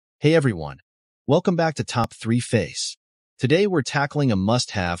Hey everyone, welcome back to Top 3 Face. Today we're tackling a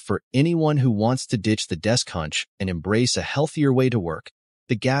must-have for anyone who wants to ditch the desk hunch and embrace a healthier way to work,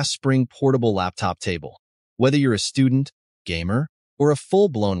 the gas spring portable laptop table. Whether you're a student, gamer, or a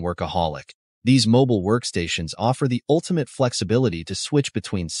full-blown workaholic, these mobile workstations offer the ultimate flexibility to switch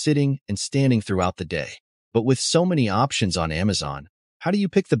between sitting and standing throughout the day. But with so many options on Amazon, how do you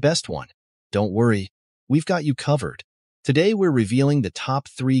pick the best one? Don't worry, we've got you covered. Today, we're revealing the top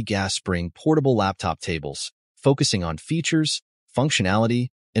 3 gas spring portable laptop tables, focusing on features, functionality,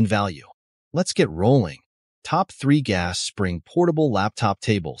 and value. Let's get rolling. Top 3 gas spring portable laptop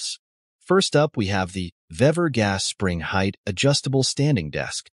tables. First up, we have the VEVOR gas spring height adjustable standing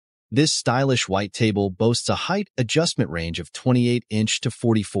desk. This stylish white table boasts a height adjustment range of 28" to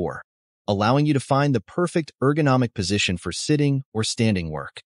 44, allowing you to find the perfect ergonomic position for sitting or standing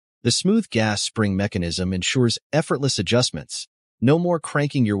work. The smooth gas spring mechanism ensures effortless adjustments, no more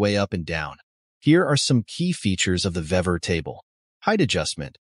cranking your way up and down. Here are some key features of the VEVOR table. Height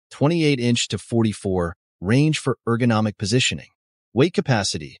adjustment, 28" to 44, range for ergonomic positioning. Weight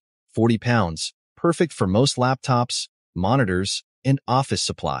capacity, 40 pounds, perfect for most laptops, monitors, and office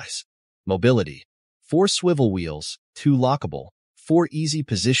supplies. Mobility, 4 swivel wheels, 2 lockable, for easy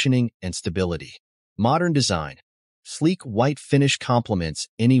positioning and stability. Modern design, sleek white finish complements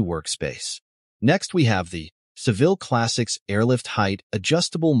any workspace. Next, we have the Seville Classics Airlift Height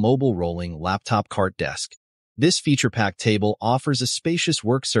Adjustable Mobile Rolling Laptop Cart Desk. This feature-packed table offers a spacious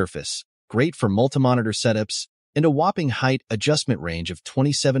work surface, great for multi-monitor setups, and a whopping height adjustment range of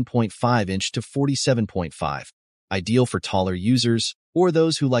 27.5" to 47.5, ideal for taller users or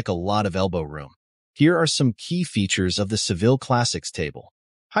those who like a lot of elbow room. Here are some key features of the Seville Classics table.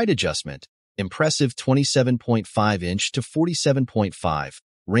 Height adjustment, impressive 27.5" to 47.5,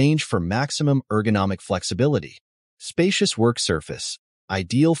 range for maximum ergonomic flexibility. Spacious work surface,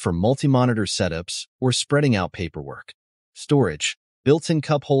 ideal for multi-monitor setups or spreading out paperwork. Storage, built-in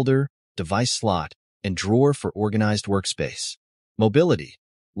cup holder, device slot, and drawer for organized workspace. Mobility,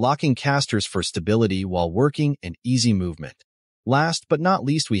 locking casters for stability while working and easy movement. Last but not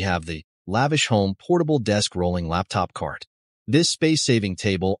least, we have the Lavish Home Portable Desk Rolling Laptop Cart. This space-saving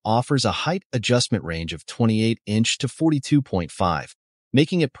table offers a height adjustment range of 28" to 42.5,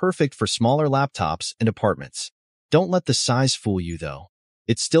 making it perfect for smaller laptops and apartments. Don't let the size fool you, though.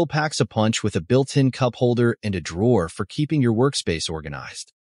 It still packs a punch with a built-in cup holder and a drawer for keeping your workspace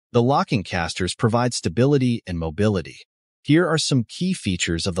organized. The locking casters provide stability and mobility. Here are some key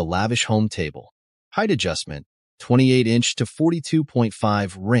features of the Lavish Home table. Height adjustment, 28" to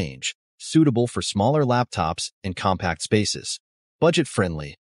 42.5 range, suitable for smaller laptops and compact spaces.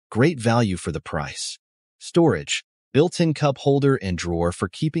 Budget-friendly, great value for the price. Storage, built-in cup holder and drawer for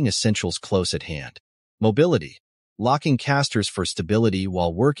keeping essentials close at hand. Mobility, locking casters for stability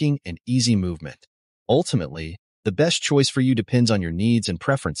while working and easy movement. Ultimately, the best choice for you depends on your needs and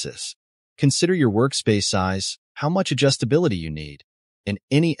preferences. Consider your workspace size, how much adjustability you need, and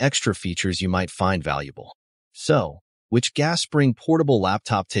any extra features you might find valuable. So, which gas spring portable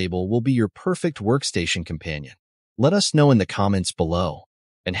laptop table will be your perfect workstation companion? Let us know in the comments below.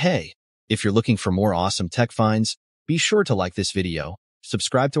 And hey, if you're looking for more awesome tech finds, be sure to like this video,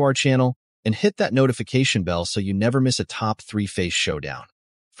 subscribe to our channel, and hit that notification bell so you never miss a top 3 face showdown.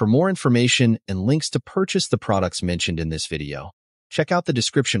 For more information and links to purchase the products mentioned in this video, check out the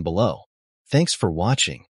description below. Thanks for watching.